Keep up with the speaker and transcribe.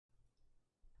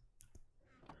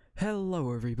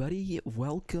Hello everybody,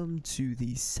 welcome to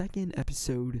the second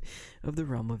episode of the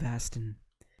Realm of Vasten.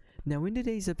 Now in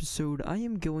today's episode, I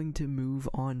am going to move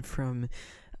on from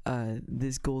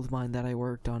this gold mine that I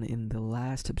worked on in the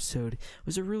last episode. It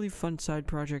was a really fun side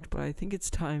project, but I think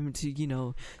it's time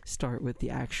to, start with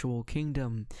the actual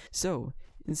kingdom. So,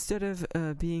 instead of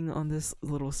being on this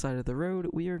little side of the road,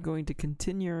 we are going to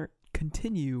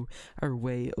continue our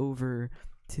way over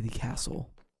to the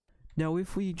castle. Now,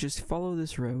 if we just follow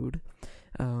this road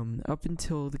up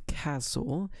until the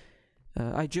castle,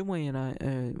 Juxey and I,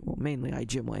 well, mainly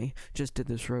Juxey, just did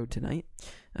this road tonight,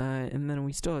 and then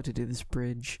we still have to do this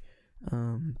bridge.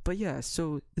 But yeah,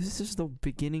 so this is the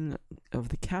beginning of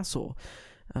the castle.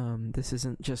 This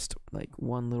isn't just like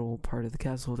one little part of the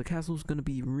castle. The castle is going to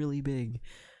be really big.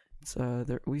 It's,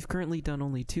 we've currently done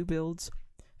only 2 builds.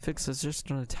 Fix has just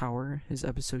done a tower. His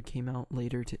episode came out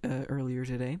earlier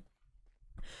today.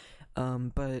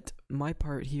 But my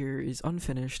part here is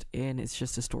unfinished, and it's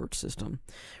just a storage system.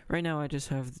 Right now I just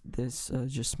have this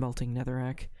just smelting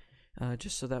netherrack,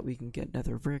 just so that we can get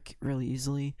nether brick really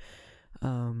easily.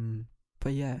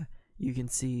 But yeah, you can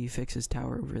see Fix's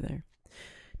tower over there.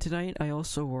 Tonight I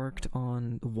also worked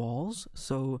on the walls,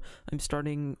 so I'm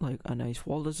starting like a nice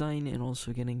wall design and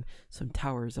also getting some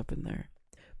towers up in there.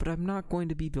 But I'm not going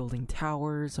to be building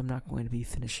towers, I'm not going to be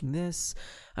finishing this,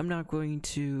 I'm not going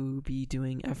to be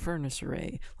doing a furnace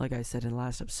array, like I said in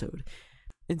last episode.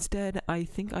 Instead, I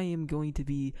think I am going to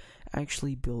be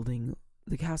actually building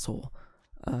the castle,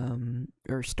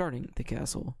 or starting the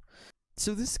castle.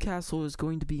 So this castle is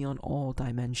going to be on all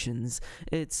dimensions.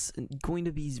 It's going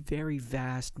to be very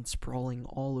vast and sprawling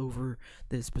all over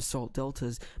this basalt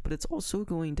deltas, but it's also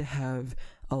going to have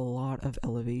a lot of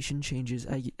elevation changes,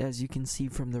 as you can see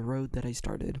from the road that I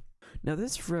started. Now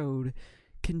this road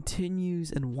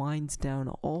continues and winds down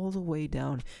all the way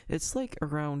down. It's like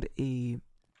around I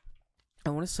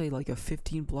want to say like a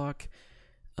 15 block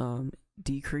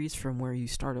decrease from where you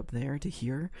start up there to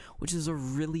here, which is a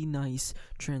really nice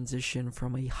transition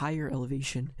from a higher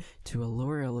elevation to a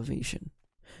lower elevation.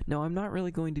 Now I'm not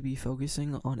really going to be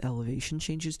focusing on elevation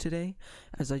changes today,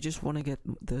 as I just want to get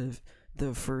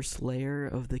the first layer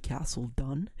of the castle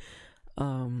done.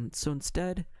 So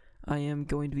instead I am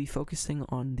going to be focusing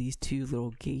on these 2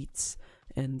 little gates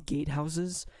and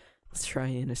gatehouses. Let's try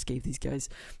and escape these guys.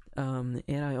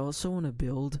 And I also want to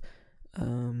build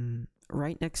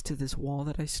right next to this wall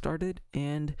that I started,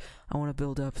 and I want to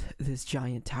build up this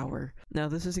giant tower. Now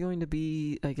this is going to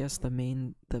be, I guess, the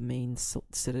main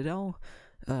citadel.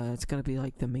 It's going to be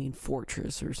like the main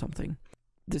fortress or something.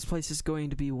 This place is going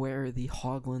to be where the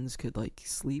hoglins could like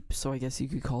sleep, so I guess you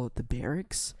could call it the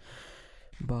barracks.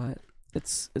 But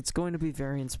it's going to be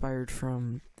very inspired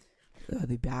from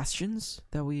the bastions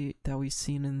that we've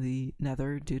seen in the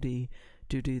Nether due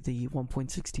to the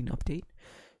 1.16 update.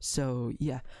 So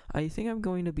yeah, I think I'm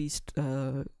going to be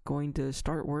going to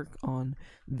start work on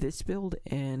this build,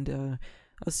 and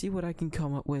I'll see what I can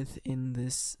come up with in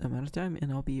this amount of time,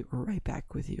 and I'll be right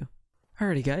back with you.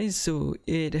 Alrighty guys, so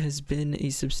it has been a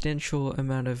substantial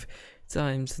amount of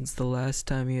time since the last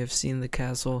time you have seen the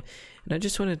castle, and I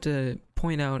just wanted to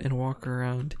point out and walk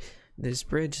around this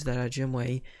bridge that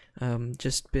Juxey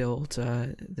just built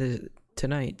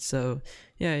tonight. So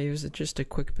yeah, it was just a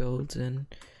quick build, and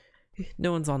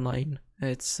no one's online.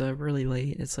 It's really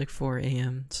late. It's like 4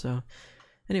 AM. So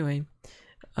anyway,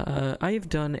 I have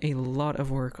done a lot of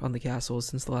work on the castle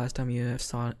since the last time you have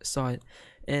saw it,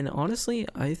 and honestly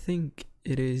I think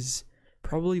it is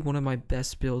probably one of my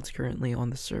best builds currently on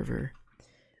the server.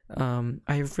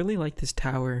 I really like this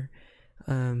tower.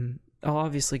 I'll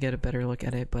obviously get a better look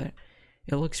at it, but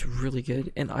it looks really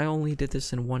good, and I only did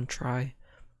this in 1 try.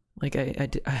 Like I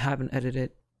haven't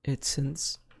edited it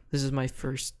since. This is my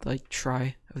first like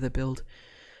try of the build.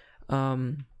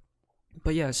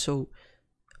 But yeah, so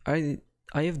I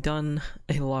have done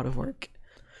a lot of work.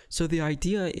 So the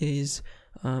idea is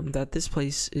that this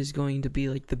place is going to be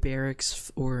like the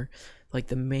barracks, or like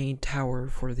the main tower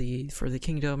for the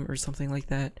kingdom or something like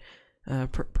that.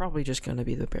 Probably just gonna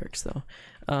be the barracks though.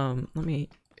 Let me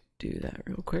do that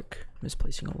real quick.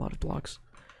 Misplacing a lot of blocks.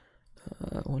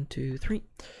 1, 2, 3.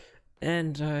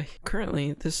 And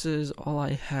currently this is all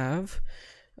I have.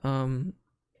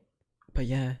 But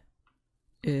yeah,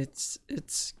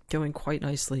 it's going quite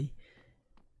nicely.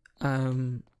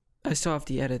 I still have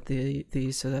to edit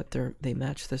these so that they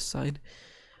match this side.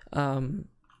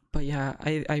 But yeah,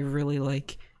 I really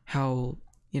like how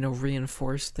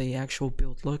reinforced the actual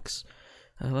build looks.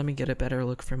 Let me get a better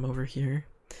look from over here.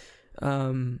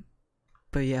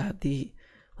 But yeah,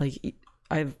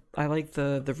 I like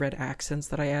the red accents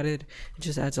that I added. It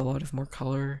just adds a lot of more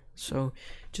color, so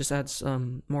just adds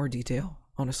more detail,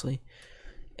 honestly.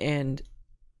 And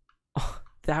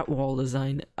that wall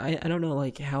design, I don't know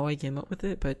like how I came up with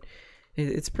it, but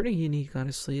it's pretty unique,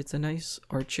 honestly. It's a nice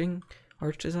arch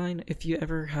design. If you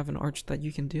ever have an arch that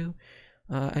you can do,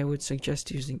 I would suggest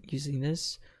using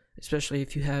this, especially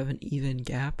if you have an even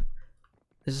gap.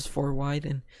 This is 4 wide,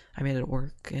 and I made it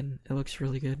work, and it looks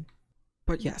really good.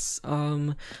 But yes,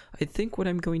 I think what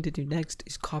I'm going to do next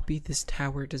is copy this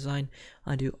tower design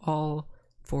onto all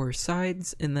 4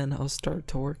 sides, and then I'll start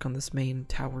to work on this main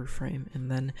tower frame,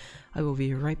 and then I will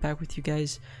be right back with you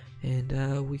guys,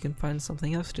 and we can find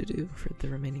something else to do for the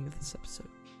remaining of this episode.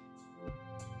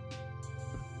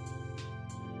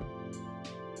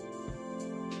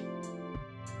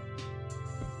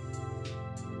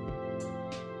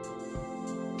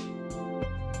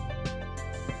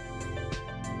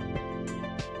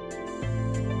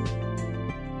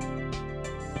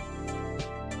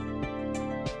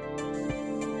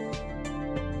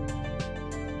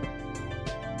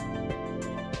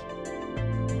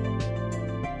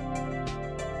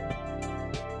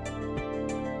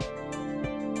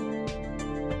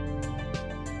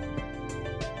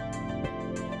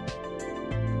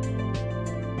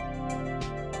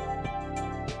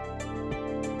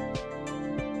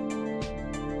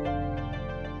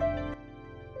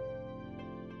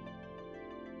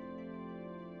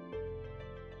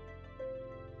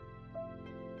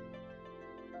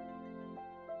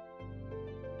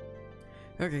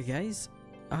 Okay guys,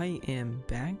 I am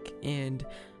back, and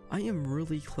I am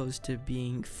really close to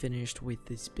being finished with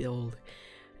this build,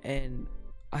 and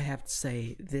I have to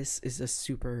say, this is a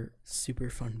super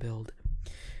fun build.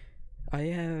 I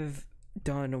have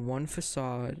done one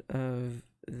facade of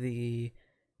the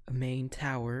main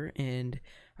tower, and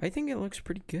I think it looks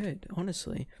pretty good,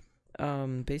 honestly.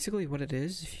 Basically what it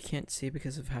is, if you can't see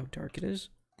because of how dark it is,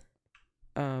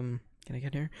 can I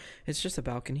get here? It's just a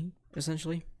balcony,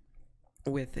 essentially,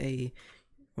 with a,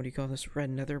 what do you call this, red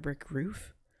nether brick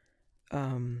roof.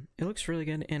 It looks really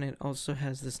good, and it also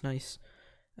has this nice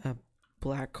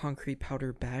black concrete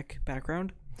powder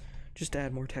background, just to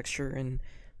add more texture and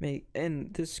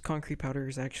and this concrete powder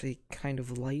is actually kind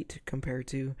of light compared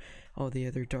to all the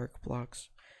other dark blocks.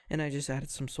 And I just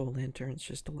added some soul lanterns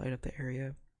just to light up the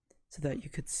area so that you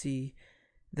could see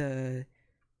the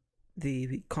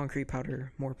concrete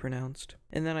powder more pronounced.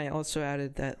 And then I also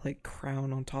added that like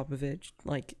crown on top of it,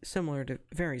 like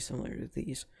very similar to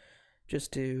these,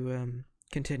 just to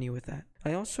continue with that.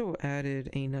 I also added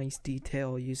a nice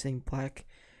detail using black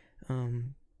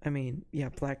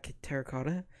black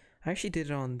terracotta. I actually did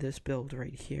it on this build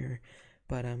right here,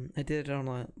 but I did it on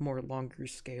a more longer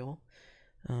scale,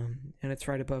 and it's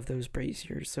right above those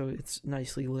braziers, so it's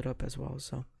nicely lit up as well.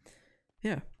 So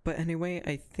yeah, but anyway,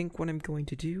 I think what I'm going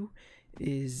to do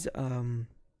is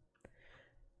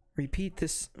repeat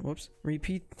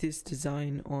this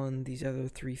design on these other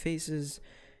 3 faces,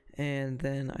 and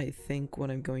then I think what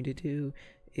I'm going to do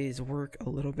is work a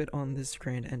little bit on this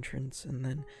grand entrance, and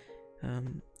then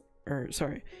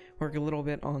work a little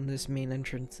bit on this main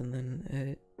entrance, and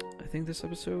then I think this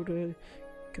episode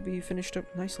could be finished up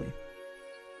nicely.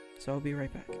 So I'll be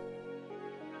right back.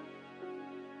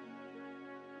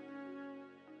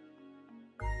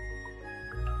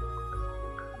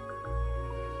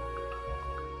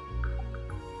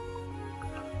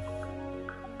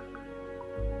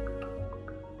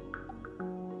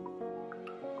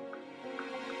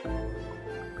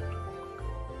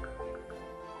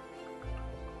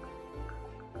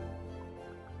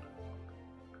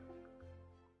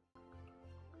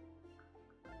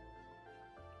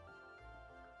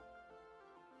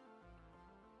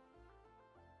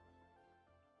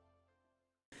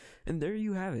 And there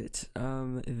you have it.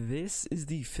 This is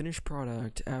the finished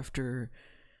product after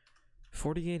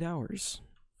 48 hours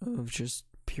of just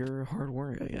pure hard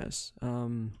work, I guess.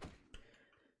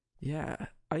 Yeah,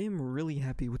 I am really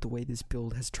happy with the way this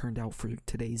build has turned out for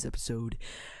today's episode.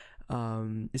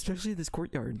 Especially this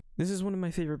courtyard. This is one of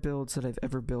my favorite builds that I've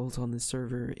ever built on this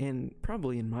server, and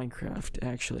probably in Minecraft,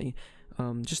 actually.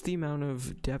 Just the amount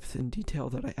of depth and detail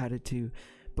that I added to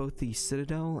both the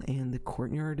Citadel and the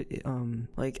courtyard.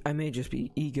 Like, I may just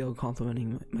be ego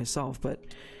complimenting myself, but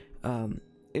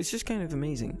it's just kind of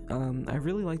amazing. I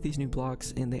really like these new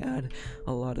blocks, and they add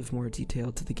a lot of more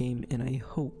detail to the game, and I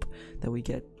hope that we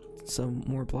get some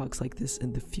more blocks like this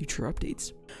in the future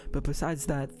updates. But besides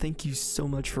that, thank you so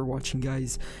much for watching,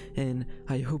 guys, and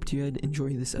I hoped you had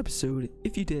enjoyed this episode.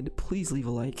 If you did, please leave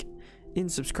a like and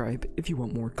subscribe if you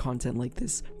want more content like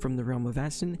this from the realm of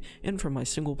Vasten and from my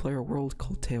single player world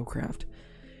called Tailcraft.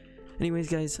 Anyways,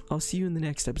 guys, I'll see you in the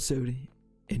next episode,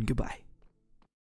 and goodbye.